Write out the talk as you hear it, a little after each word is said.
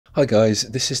Hi guys,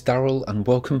 this is Daryl and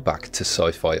welcome back to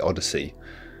Sci-Fi Odyssey.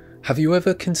 Have you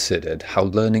ever considered how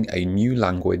learning a new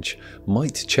language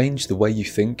might change the way you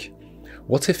think?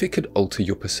 What if it could alter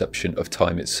your perception of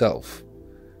time itself?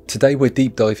 Today we're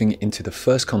deep diving into the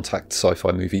first contact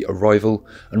sci-fi movie Arrival,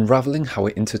 unravelling how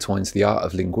it intertwines the art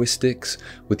of linguistics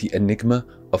with the enigma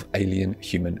of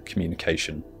alien-human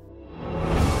communication.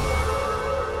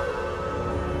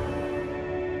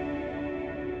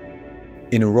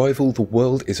 In Arrival, the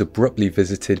world is abruptly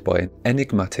visited by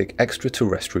enigmatic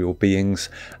extraterrestrial beings,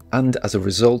 and as a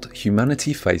result,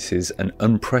 humanity faces an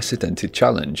unprecedented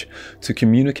challenge to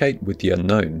communicate with the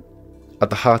unknown. At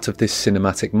the heart of this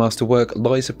cinematic masterwork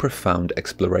lies a profound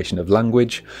exploration of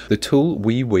language, the tool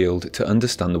we wield to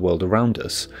understand the world around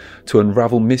us, to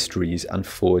unravel mysteries and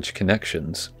forge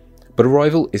connections. But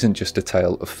Arrival isn't just a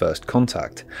tale of first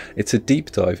contact, it's a deep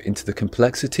dive into the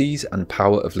complexities and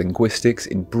power of linguistics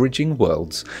in bridging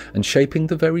worlds and shaping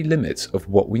the very limits of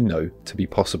what we know to be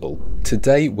possible.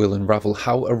 Today we'll unravel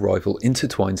how Arrival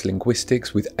intertwines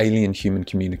linguistics with alien-human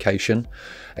communication,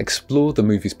 explore the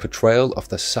movie's portrayal of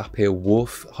the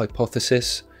Sapir-Whorf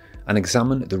hypothesis, and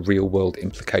examine the real-world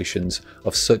implications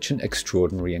of such an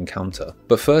extraordinary encounter.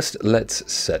 But first,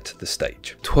 let's set the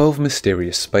stage. 12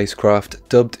 mysterious spacecraft,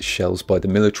 dubbed shells by the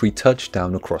military, touch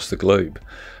down across the globe.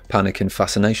 Panic and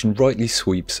fascination rightly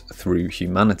sweeps through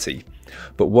humanity.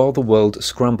 But while the world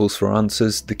scrambles for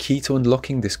answers, the key to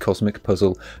unlocking this cosmic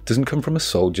puzzle doesn't come from a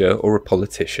soldier or a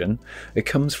politician, it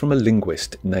comes from a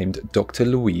linguist named Dr.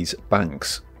 Louise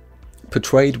Banks.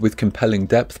 Portrayed with compelling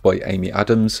depth by Amy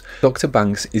Adams, Dr.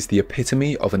 Banks is the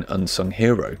epitome of an unsung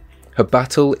hero. Her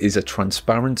battle is a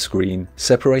transparent screen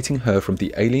separating her from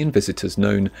the alien visitors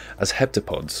known as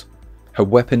heptapods. Her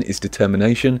weapon is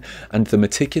determination and the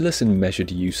meticulous and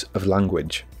measured use of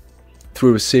language.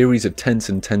 Through a series of tense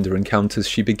and tender encounters,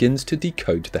 she begins to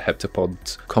decode the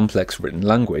heptapod's complex written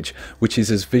language, which is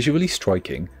as visually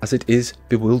striking as it is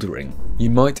bewildering. You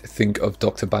might think of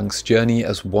Dr. Banks' journey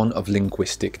as one of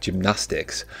linguistic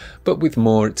gymnastics, but with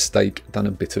more at stake than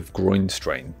a bit of groin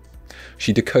strain.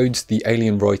 She decodes the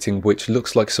alien writing, which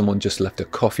looks like someone just left a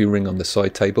coffee ring on the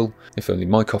side table. If only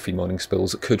my coffee morning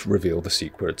spills could reveal the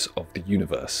secrets of the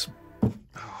universe.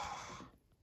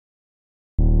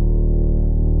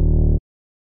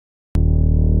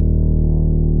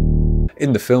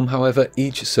 In the film, however,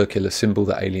 each circular symbol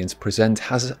that aliens present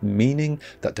has meaning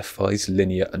that defies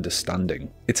linear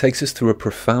understanding. It takes us through a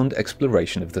profound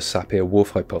exploration of the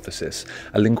Sapir-Whorf hypothesis,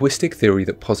 a linguistic theory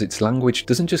that posits language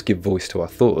doesn't just give voice to our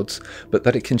thoughts, but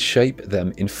that it can shape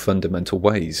them in fundamental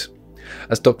ways.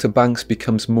 As Dr. Banks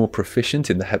becomes more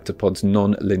proficient in the heptapod's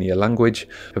non-linear language,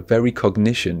 her very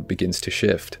cognition begins to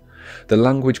shift. The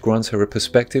language grants her a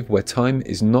perspective where time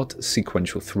is not a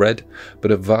sequential thread,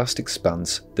 but a vast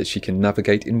expanse that she can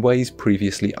navigate in ways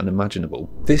previously unimaginable.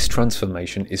 This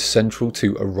transformation is central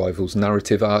to Arrival's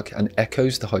narrative arc and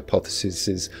echoes the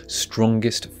hypothesis's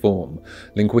strongest form,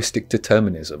 linguistic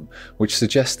determinism, which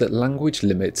suggests that language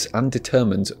limits and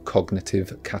determines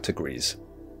cognitive categories.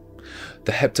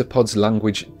 The heptapod's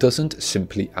language doesn't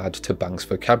simply add to Banks'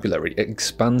 vocabulary, it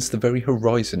expands the very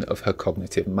horizon of her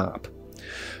cognitive map.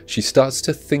 She starts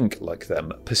to think like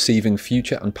them, perceiving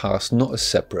future and past not as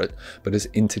separate, but as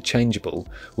interchangeable,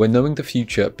 where knowing the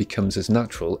future becomes as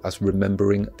natural as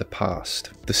remembering the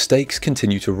past. The stakes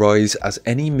continue to rise as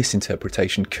any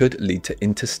misinterpretation could lead to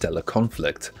interstellar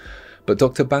conflict, but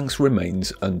Dr. Banks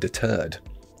remains undeterred.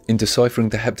 In deciphering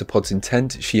the heptapod's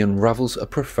intent, she unravels a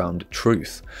profound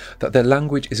truth, that their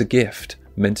language is a gift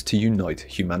meant to unite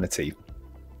humanity.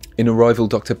 In Arrival,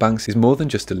 Dr. Banks is more than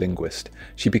just a linguist.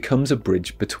 She becomes a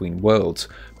bridge between worlds,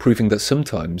 proving that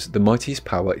sometimes the mightiest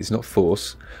power is not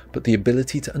force, but the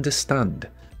ability to understand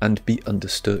and be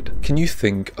understood. Can you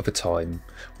think of a time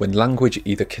when language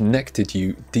either connected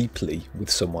you deeply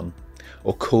with someone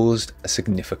or caused a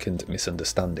significant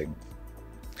misunderstanding?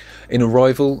 In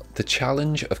Arrival, the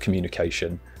challenge of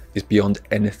communication is beyond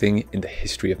anything in the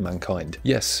history of mankind.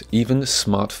 Yes, even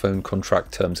smartphone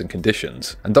contract terms and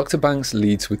conditions. And Dr. Banks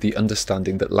leads with the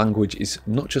understanding that language is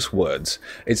not just words,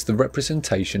 it's the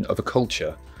representation of a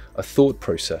culture, a thought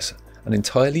process, an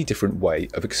entirely different way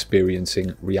of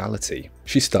experiencing reality.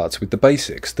 She starts with the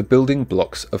basics, the building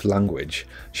blocks of language.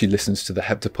 She listens to the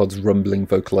heptapod's rumbling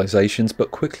vocalizations, but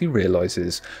quickly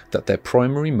realizes that their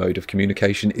primary mode of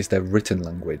communication is their written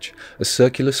language, a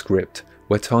circular script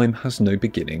where time has no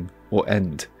beginning or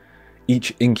end.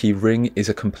 Each inky ring is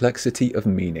a complexity of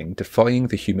meaning, defying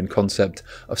the human concept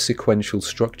of sequential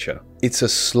structure. It's a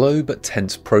slow but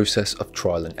tense process of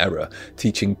trial and error,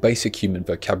 teaching basic human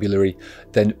vocabulary,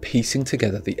 then piecing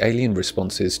together the alien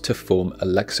responses to form a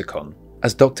lexicon.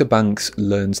 As Dr. Banks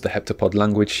learns the heptapod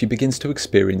language, she begins to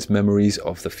experience memories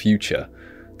of the future.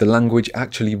 The language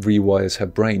actually rewires her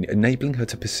brain, enabling her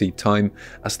to perceive time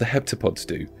as the heptapods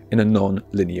do, in a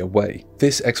non-linear way.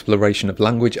 This exploration of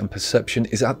language and perception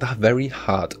is at the very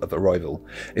heart of Arrival.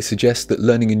 It suggests that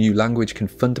learning a new language can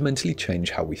fundamentally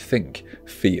change how we think,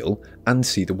 feel, and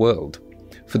see the world.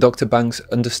 For Dr. Banks,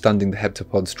 understanding the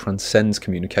heptapods transcends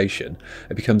communication.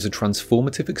 It becomes a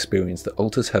transformative experience that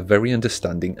alters her very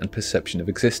understanding and perception of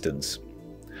existence.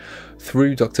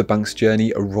 Through Dr. Banks'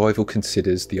 journey, Arrival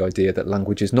considers the idea that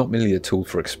language is not merely a tool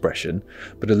for expression,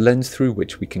 but a lens through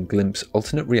which we can glimpse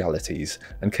alternate realities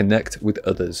and connect with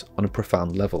others on a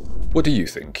profound level. What do you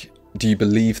think? Do you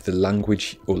believe the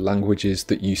language or languages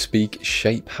that you speak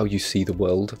shape how you see the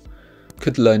world?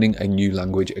 Could learning a new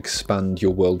language expand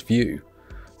your worldview?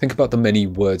 Think about the many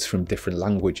words from different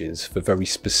languages for very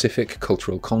specific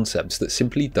cultural concepts that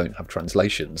simply don't have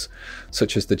translations,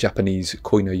 such as the Japanese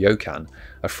koino-yokan,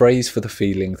 a phrase for the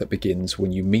feeling that begins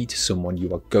when you meet someone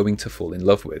you are going to fall in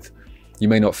love with. You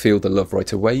may not feel the love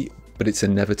right away, but it's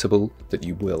inevitable that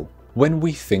you will. When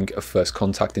we think of first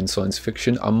contact in science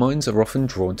fiction, our minds are often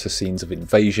drawn to scenes of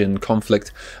invasion,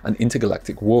 conflict, and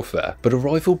intergalactic warfare, but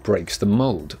Arrival breaks the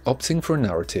mould, opting for a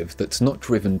narrative that's not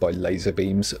driven by laser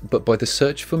beams, but by the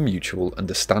search for mutual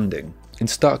understanding. In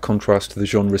stark contrast to the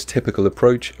genre's typical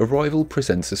approach, Arrival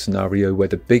presents a scenario where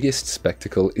the biggest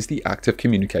spectacle is the act of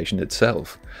communication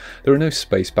itself. There are no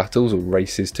space battles or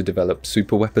races to develop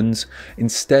superweapons.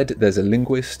 Instead, there's a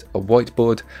linguist, a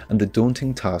whiteboard, and the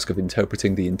daunting task of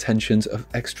interpreting the intentions of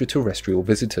extraterrestrial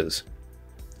visitors.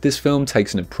 This film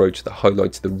takes an approach that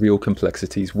highlights the real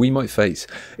complexities we might face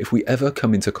if we ever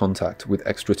come into contact with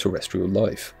extraterrestrial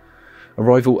life.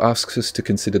 Arrival asks us to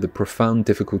consider the profound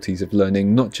difficulties of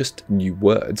learning not just new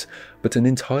words, but an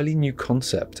entirely new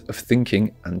concept of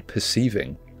thinking and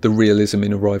perceiving. The realism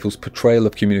in Arrival's portrayal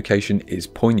of communication is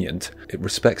poignant. It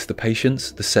respects the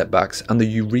patience, the setbacks, and the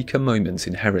eureka moments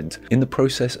inherent in the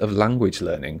process of language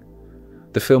learning.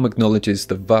 The film acknowledges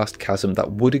the vast chasm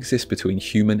that would exist between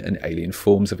human and alien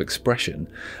forms of expression,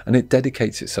 and it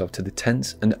dedicates itself to the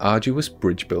tense and arduous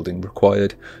bridge building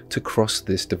required to cross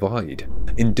this divide.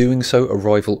 In doing so,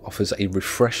 Arrival offers a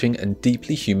refreshing and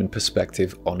deeply human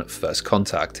perspective on first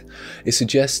contact. It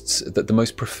suggests that the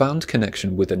most profound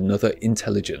connection with another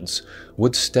intelligence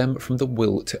would stem from the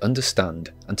will to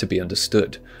understand and to be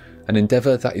understood, an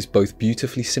endeavour that is both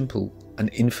beautifully simple and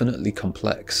infinitely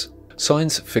complex.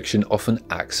 Science fiction often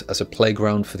acts as a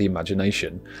playground for the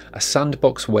imagination, a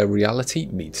sandbox where reality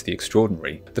meets the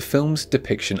extraordinary. The film's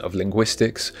depiction of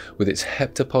linguistics, with its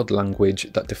heptapod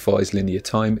language that defies linear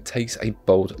time, takes a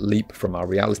bold leap from our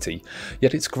reality,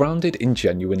 yet it's grounded in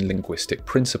genuine linguistic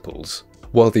principles.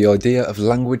 While the idea of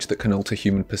language that can alter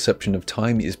human perception of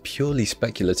time is purely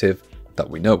speculative,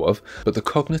 that we know of, but the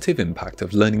cognitive impact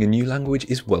of learning a new language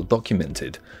is well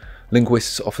documented.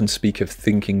 Linguists often speak of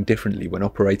thinking differently when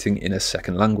operating in a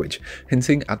second language,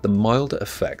 hinting at the milder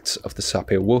effects of the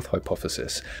Sapir-Whorf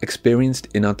hypothesis experienced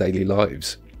in our daily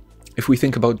lives. If we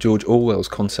think about George Orwell's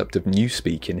concept of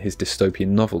newspeak in his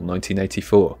dystopian novel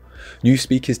 1984,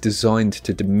 newspeak is designed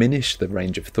to diminish the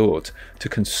range of thought, to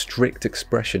constrict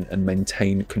expression and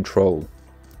maintain control.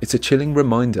 It's a chilling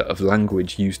reminder of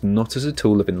language used not as a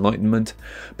tool of enlightenment,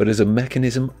 but as a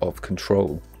mechanism of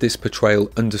control. This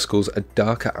portrayal underscores a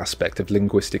darker aspect of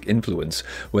linguistic influence,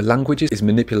 where language is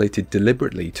manipulated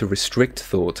deliberately to restrict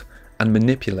thought and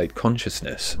manipulate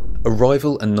consciousness.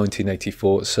 Arrival and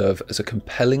 1984 serve as a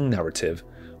compelling narrative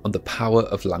on the power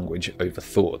of language over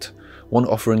thought, one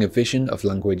offering a vision of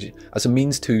language as a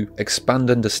means to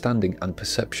expand understanding and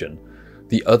perception,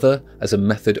 the other as a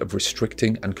method of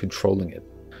restricting and controlling it.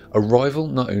 Arrival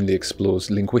not only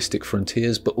explores linguistic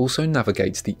frontiers, but also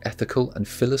navigates the ethical and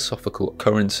philosophical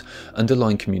currents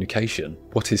underlying communication.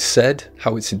 What is said,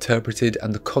 how it's interpreted,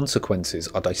 and the consequences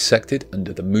are dissected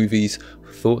under the movie's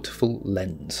thoughtful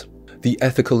lens. The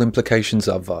ethical implications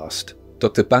are vast.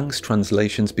 Dr. Banks'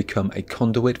 translations become a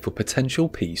conduit for potential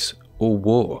peace or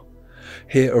war.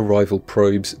 Here, Arrival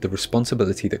probes the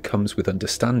responsibility that comes with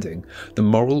understanding, the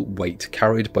moral weight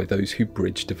carried by those who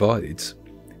bridge divides.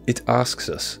 It asks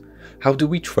us, how do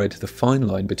we tread the fine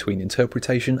line between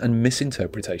interpretation and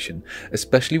misinterpretation,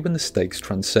 especially when the stakes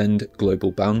transcend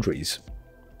global boundaries?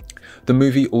 The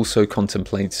movie also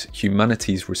contemplates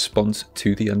humanity's response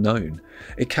to the unknown.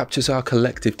 It captures our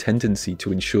collective tendency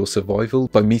to ensure survival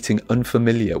by meeting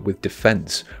unfamiliar with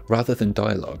defense rather than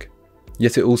dialogue.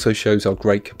 Yet it also shows our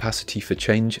great capacity for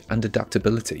change and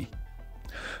adaptability.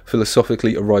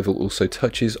 Philosophically, Arrival also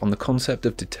touches on the concept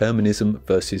of determinism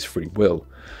versus free will.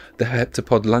 The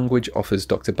heptapod language offers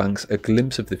Dr. Banks a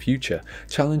glimpse of the future,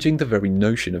 challenging the very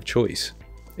notion of choice.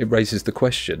 It raises the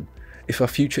question, if our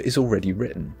future is already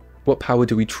written, what power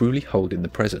do we truly hold in the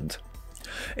present?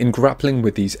 In grappling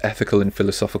with these ethical and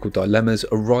philosophical dilemmas,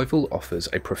 Arrival offers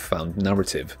a profound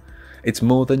narrative. It's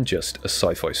more than just a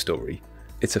sci-fi story.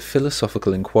 It's a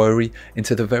philosophical inquiry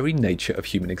into the very nature of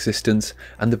human existence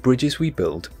and the bridges we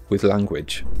build with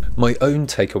language. My own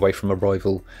takeaway from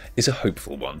Arrival is a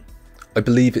hopeful one. I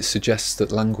believe it suggests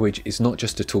that language is not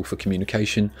just a tool for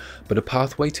communication, but a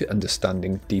pathway to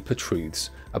understanding deeper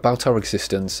truths about our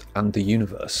existence and the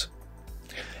universe.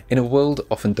 In a world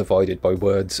often divided by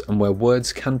words and where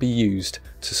words can be used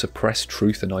to suppress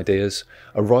truth and ideas,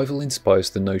 Arrival inspires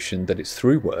the notion that it's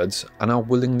through words and our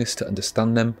willingness to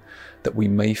understand them that we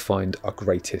may find our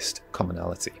greatest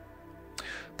commonality.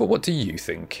 But what do you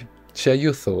think? Share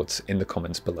your thoughts in the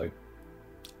comments below.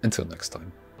 Until next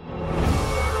time.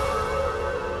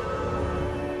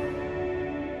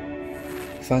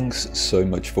 Thanks so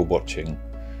much for watching.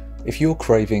 If you're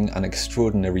craving an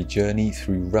extraordinary journey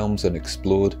through realms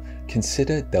unexplored,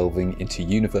 consider delving into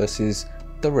universes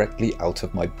directly out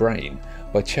of my brain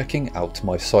by checking out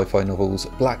my sci-fi novels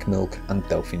Black Milk and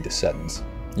Delphine Descends.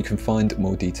 You can find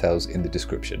more details in the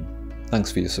description.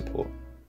 Thanks for your support.